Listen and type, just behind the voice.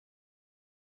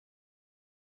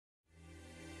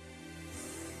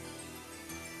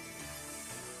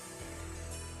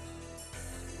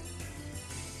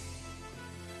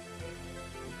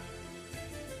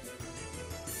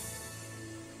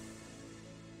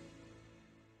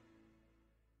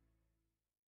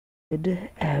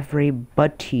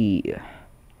Everybody.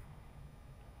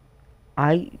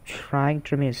 I trying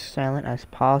to remain as silent as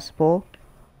possible,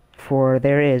 for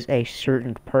there is a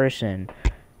certain person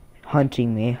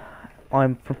hunting me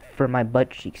for my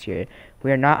butt cheeks here.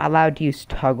 We are not allowed to use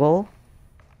toggle,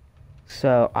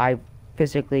 so I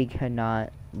physically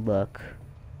cannot look.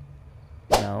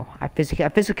 No, I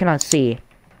physically cannot see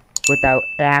without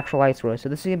an actual light source. So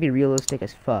this is gonna be realistic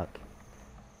as fuck.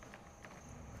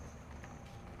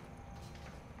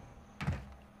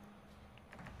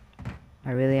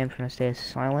 I really am trying to stay as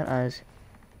silent as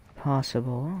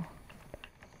possible.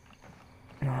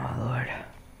 Oh, Lord.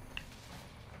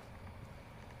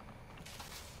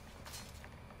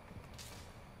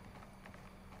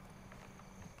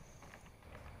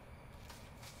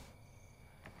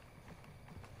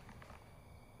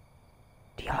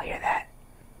 Do y'all hear that?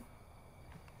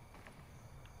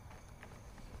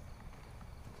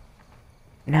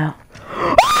 No.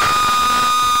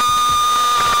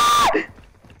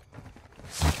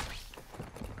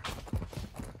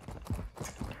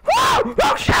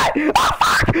 Oh shit! Oh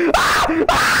fuck!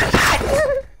 Oh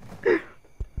shit!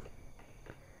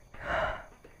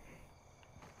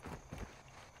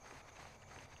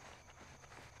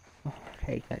 Oh,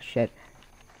 take that shit.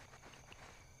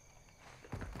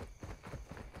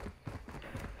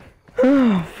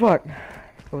 Oh fuck!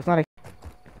 It was not a.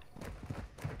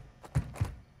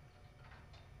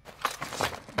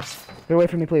 Get away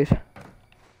from me, please.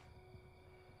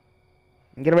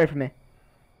 Get away from me.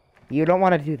 You don't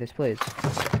want to do this, please.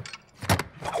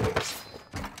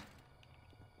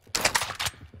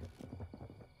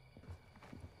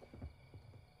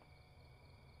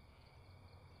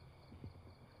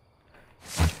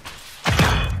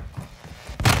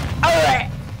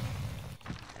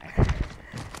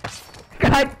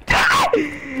 God,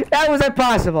 that was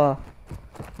impossible.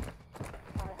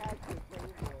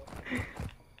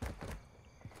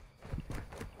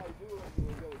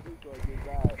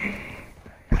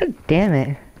 God damn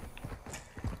it.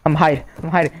 I'm hiding.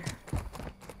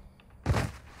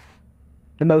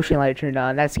 The motion light turned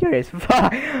on. That's scary as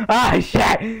fuck. Ah,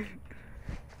 shit.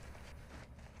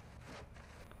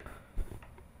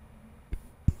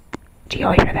 Do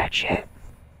y'all hear that shit?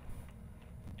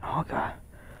 Oh, God.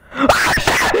 Oh,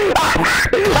 shit.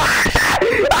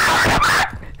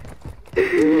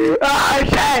 Oh,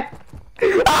 shit.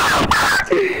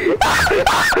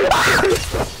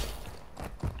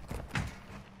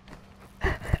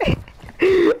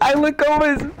 I look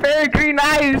over his very green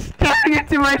eyes staring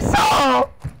into my soul.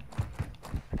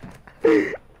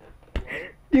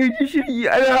 Dude, you should.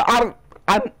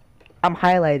 I'm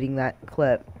highlighting that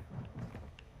clip.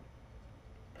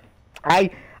 I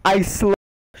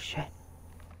shit.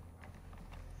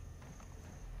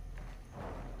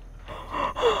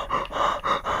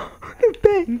 The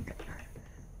bang.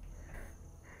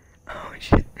 Oh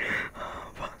shit.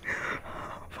 Oh fuck.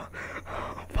 Oh fuck.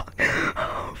 Oh fuck.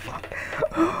 Oh fuck.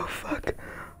 Oh fuck.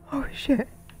 Oh shit.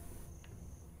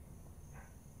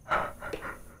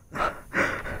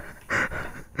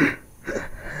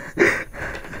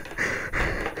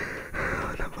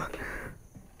 What the fuck?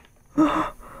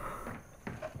 Oh.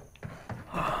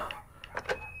 Oh.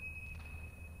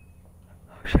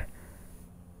 Oh shit.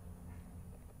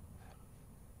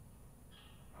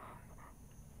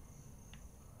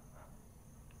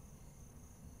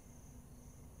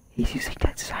 He's using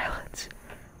dead silence.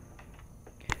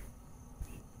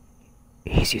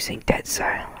 He's using dead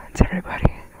silence,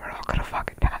 everybody. We're all gonna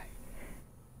fucking die.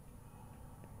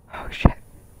 Oh shit.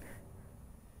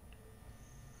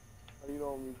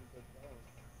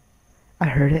 I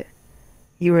heard it.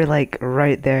 You were like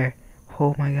right there.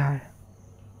 Oh my god.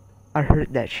 I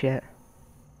heard that shit.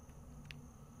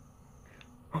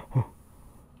 Oh,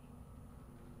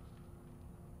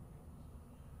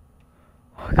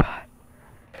 oh god.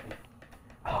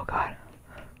 Oh god.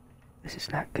 This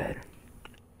is not good.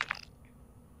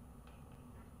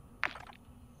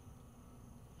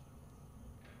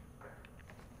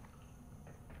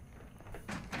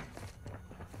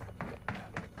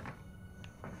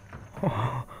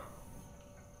 Oh.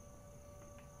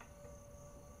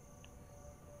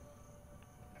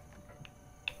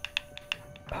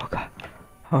 Oh god.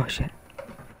 Oh shit.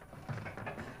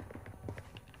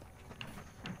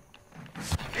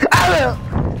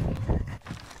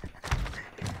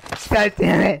 God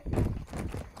damn it.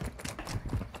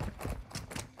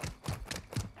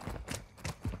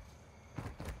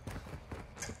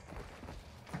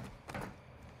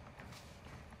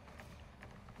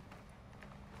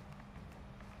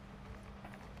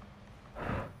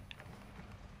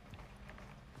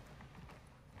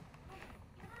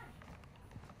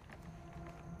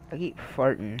 I keep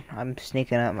farting. I'm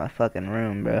sneaking out my fucking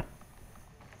room, bro.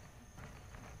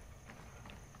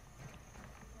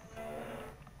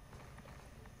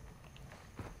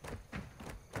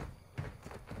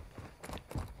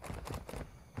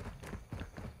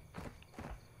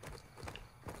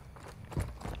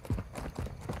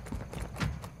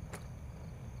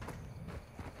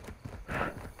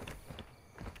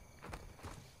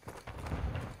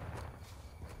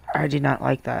 I did not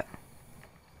like that.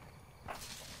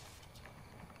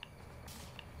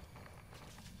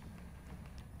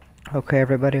 Okay,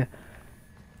 everybody.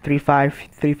 3-5,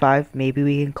 3-5. Maybe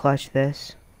we can clutch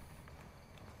this.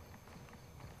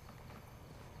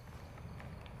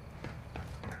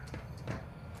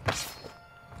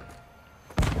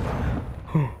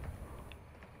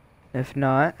 If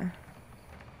not,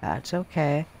 that's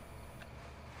okay.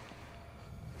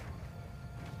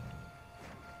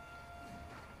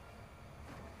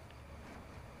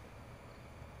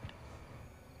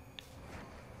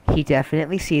 He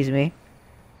definitely sees me.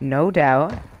 No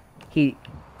doubt.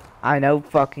 I know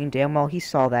fucking damn well he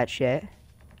saw that shit.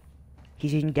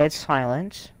 He's in dead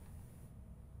silence.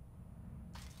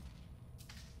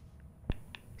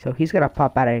 So he's gonna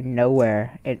pop out of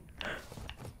nowhere and...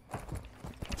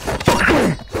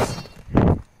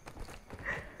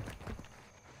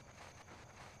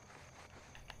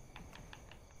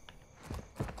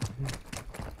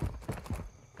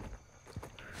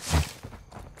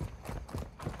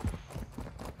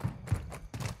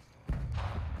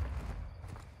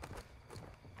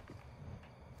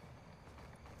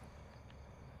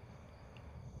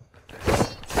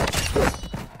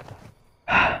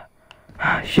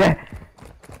 Shit.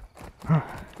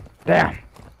 Damn.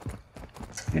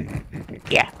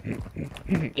 Yeah.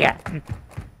 Yeah.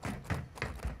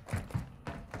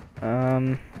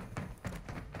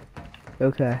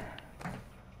 Okay. There's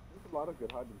a lot of good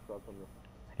hiding spots on this.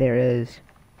 There is.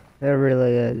 There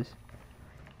really is.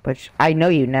 But I know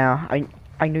you now.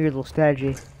 I know your little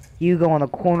strategy. You go on the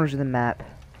corners of the map.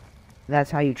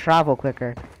 That's how you travel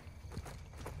quicker.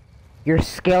 You're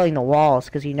scaling the walls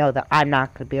because you know that I'm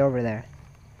not going to be over there.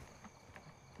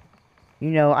 You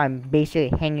know I'm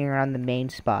basically hanging around the main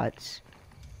spots.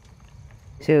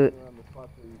 So,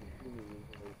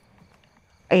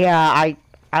 yeah,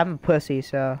 I'm a pussy,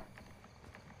 so...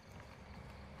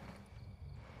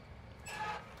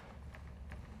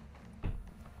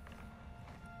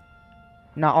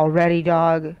 Not already,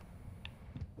 dog.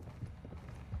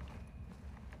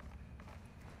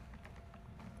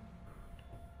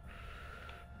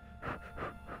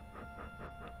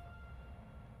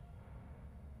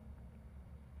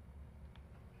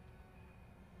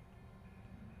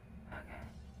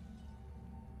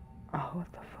 Oh,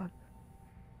 what the fuck?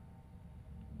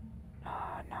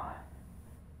 Oh, no.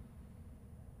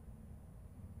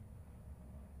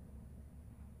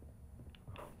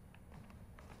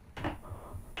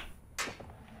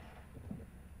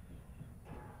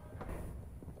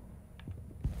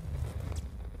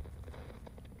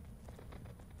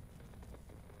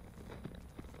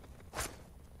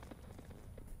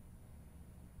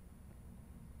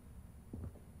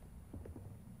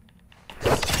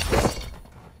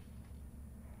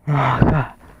 Oh,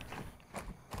 God.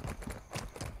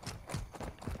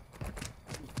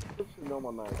 Just a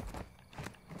normal knife.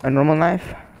 A normal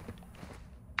knife?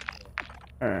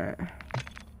 Alright. I'm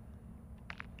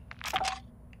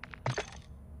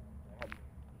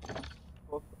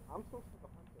supposed to be the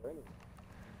hunter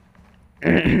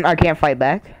anyway. I can't fight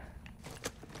back.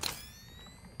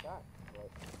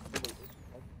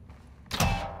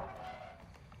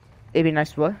 It'd be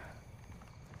nice to what?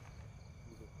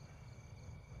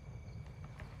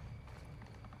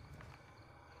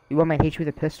 You want me to hit you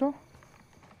with a pistol?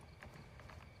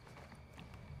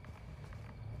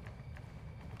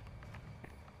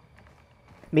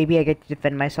 Maybe I get to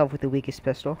defend myself with the weakest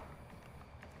pistol.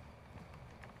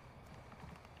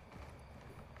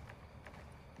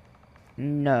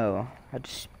 No. I'll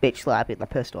just bitch slap you with the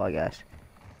pistol, I guess.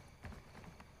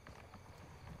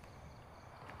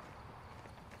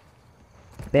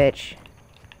 Bitch.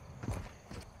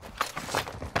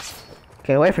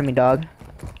 Get away from me, dog.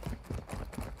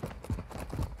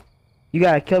 You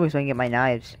gotta kill me so I can get my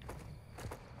knives.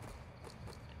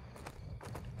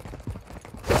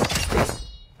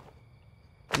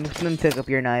 Let me pick up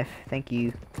your knife. Thank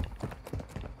you.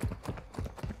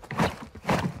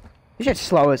 This shit's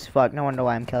slow as fuck. No wonder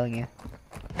why I'm killing you.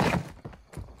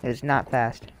 It's not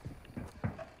fast.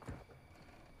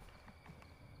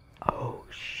 Oh,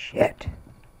 shit.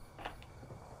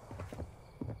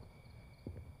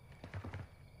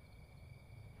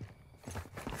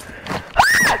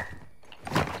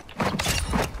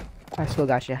 I still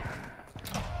got you.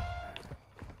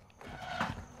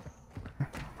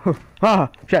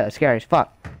 Ah, shit, that's scary as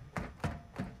fuck.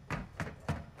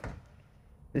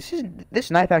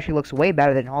 This knife actually looks way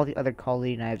better than all the other Call of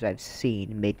Duty knives I've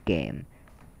seen mid-game.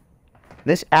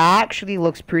 This actually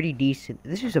looks pretty decent.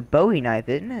 This is a Bowie knife,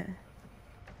 isn't it?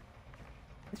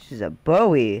 This is a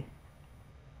Bowie.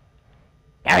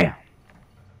 Damn.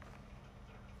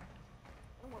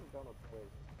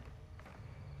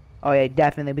 Oh yeah,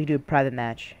 definitely. We do a private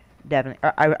match. Definitely.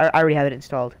 I already have it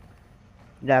installed.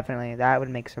 Definitely. That would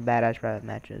make some badass private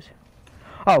matches.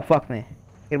 Oh, fuck me.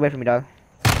 Get away from me, dog.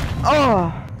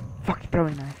 Oh! Fuck,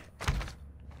 throwing knife.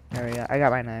 There we go. I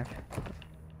got my knife.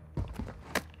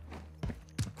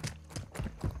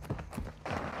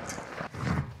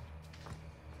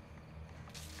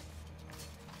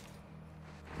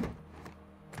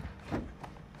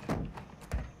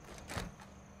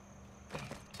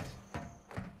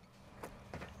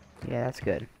 Yeah, that's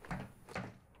good.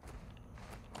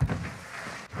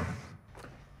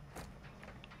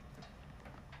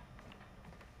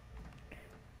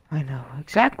 I know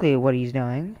exactly what he's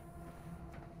doing.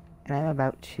 And I'm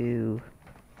about to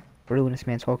ruin this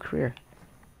man's whole career.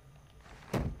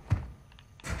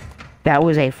 That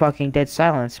was a fucking dead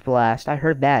silence blast. I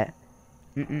heard that.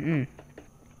 Mm-mm-mm.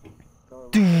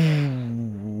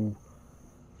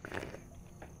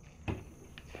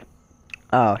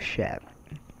 Oh, shit.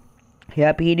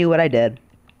 Yep, he knew what I did.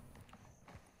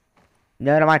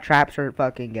 None of my traps are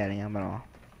fucking getting him at all.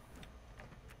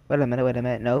 Wait a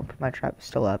minute. Nope, my trap is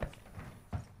still up.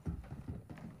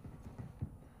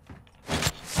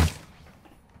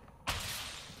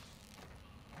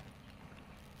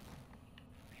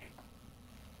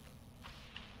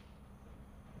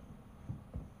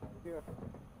 Here.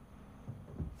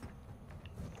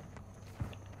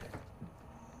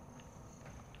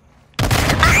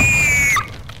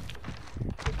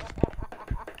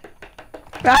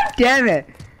 God damn it!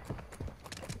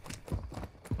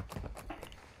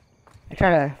 I try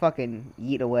to fucking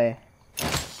yeet away.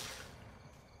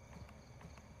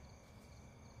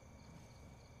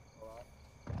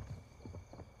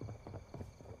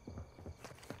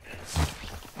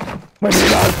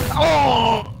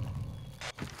 Oh!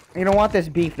 You don't want this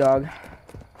beef, dog.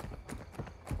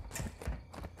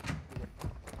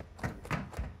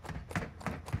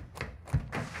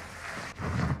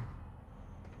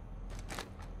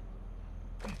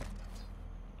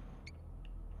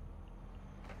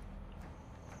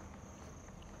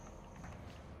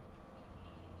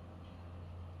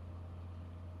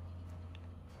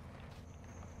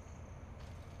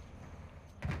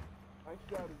 My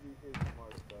strategy is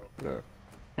smart though.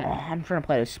 Oh, I'm trying to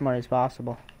play it as smart as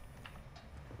possible.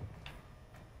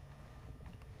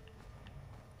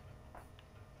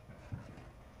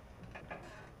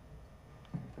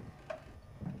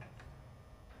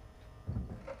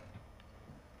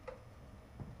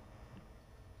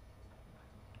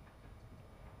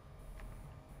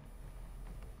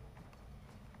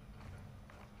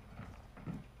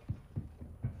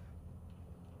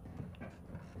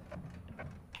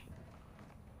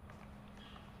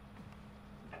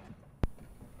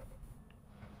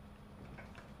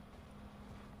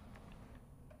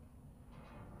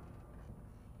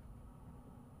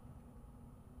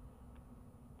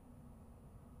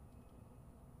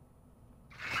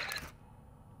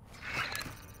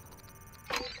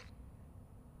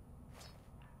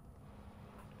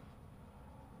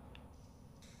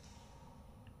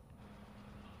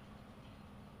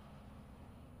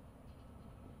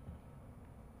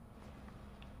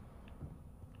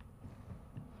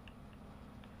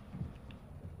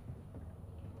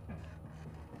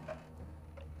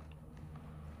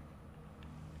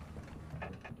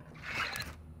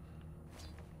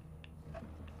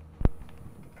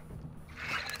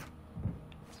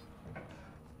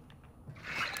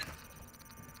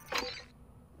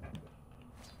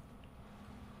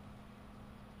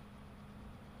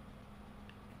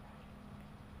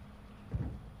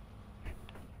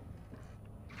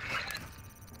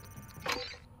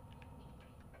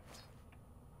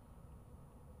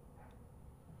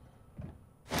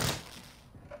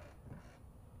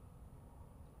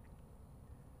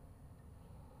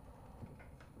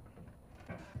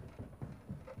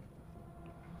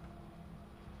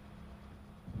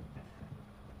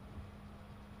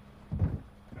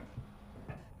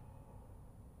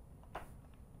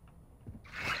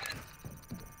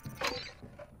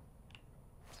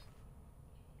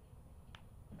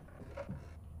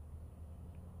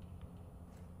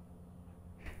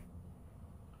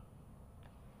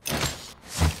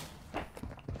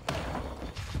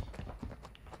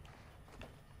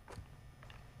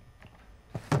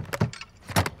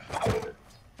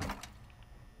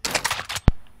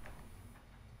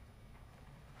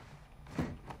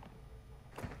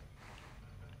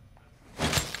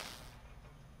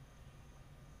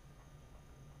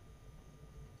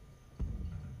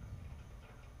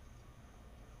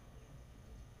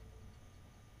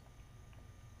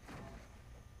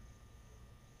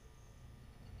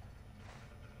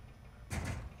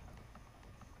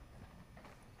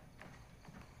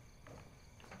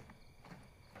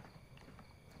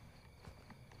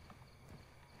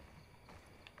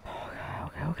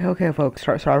 Okay, folks.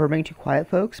 Sorry for being too quiet,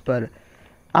 folks, but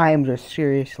I am just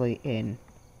seriously in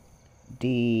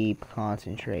deep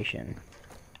concentration.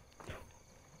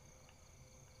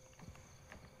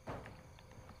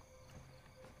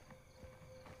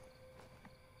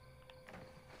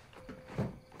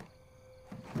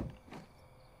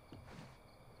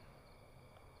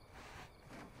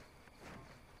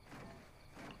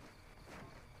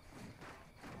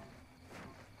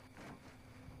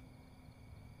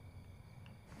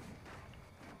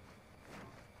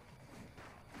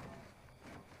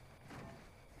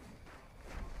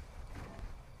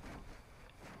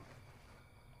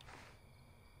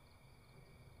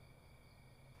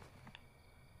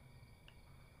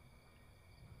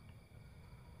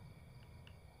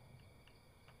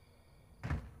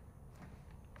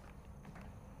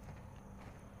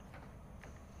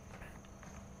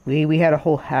 We had a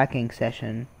whole hacking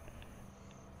session.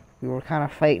 We were kind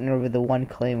of fighting over the one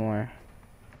claymore.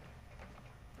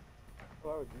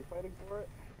 Why were you fighting for it?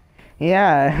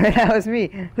 Yeah, that was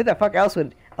me. Who the fuck else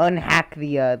would unhack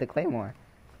the claymore?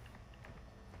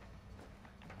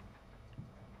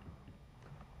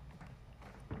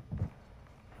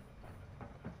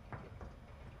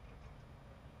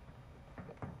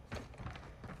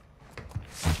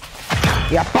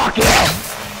 Yeah, fuck you!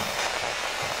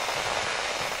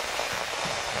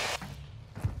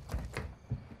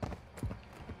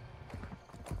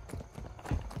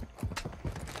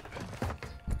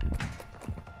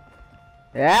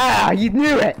 Yeah, you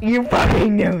knew it! You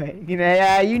fucking knew it! You know,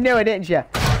 yeah, you knew it, didn't you?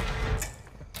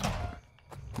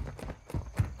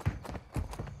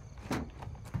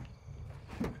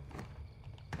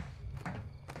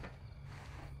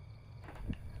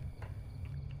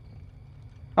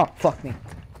 Oh, fuck me.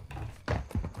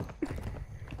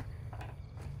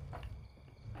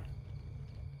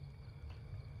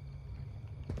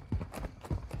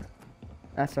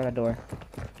 That's not a door.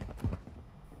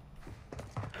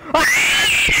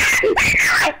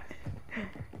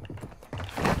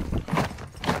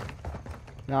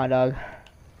 Nah, dog.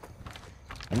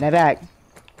 In that back.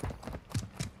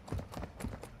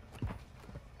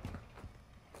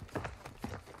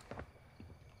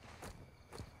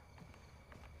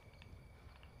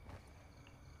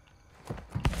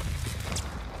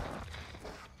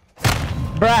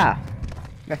 Bruh!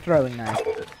 The throwing knife.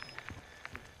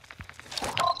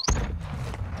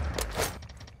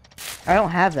 I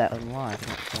don't have that unlocked.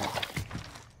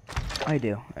 I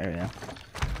do. There we go.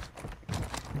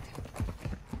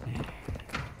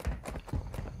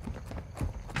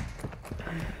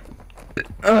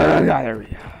 God, there we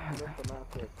go. Just the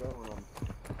master of throwing them.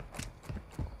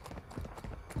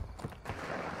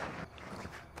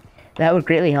 That would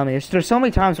greatly help me. There's so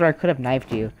many times where I could have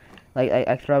knifed you.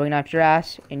 Like throwing knifed your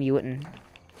ass, and you wouldn't.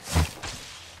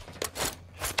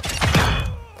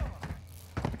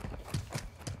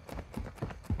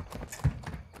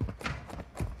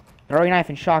 Throwing knife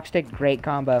and shock stick, great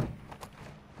combo.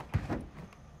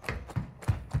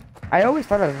 I always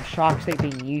thought of a shock stick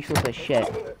being useless as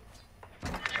shit.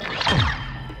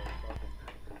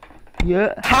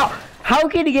 Yeah. How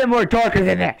can you get more darker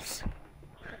than this?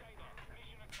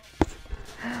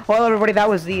 Well, everybody, that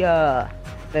was the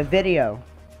video.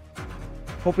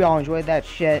 Hope you all enjoyed that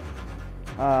shit.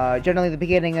 Generally, the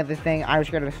beginning of the thing, I was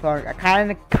scared as fuck. I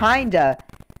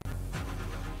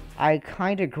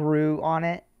kinda grew on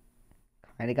it.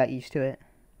 Kinda got used to it.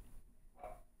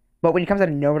 But when it comes out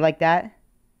of nowhere like that,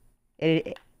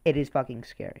 it is fucking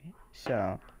scary.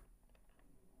 So,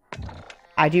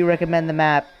 I do recommend the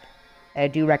map. I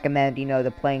do recommend, you know,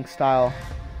 the playing style.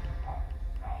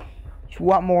 If you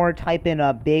want more, type in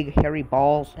big hairy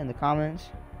balls in the comments.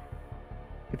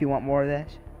 If you want more of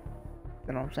this.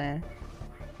 You know what I'm saying?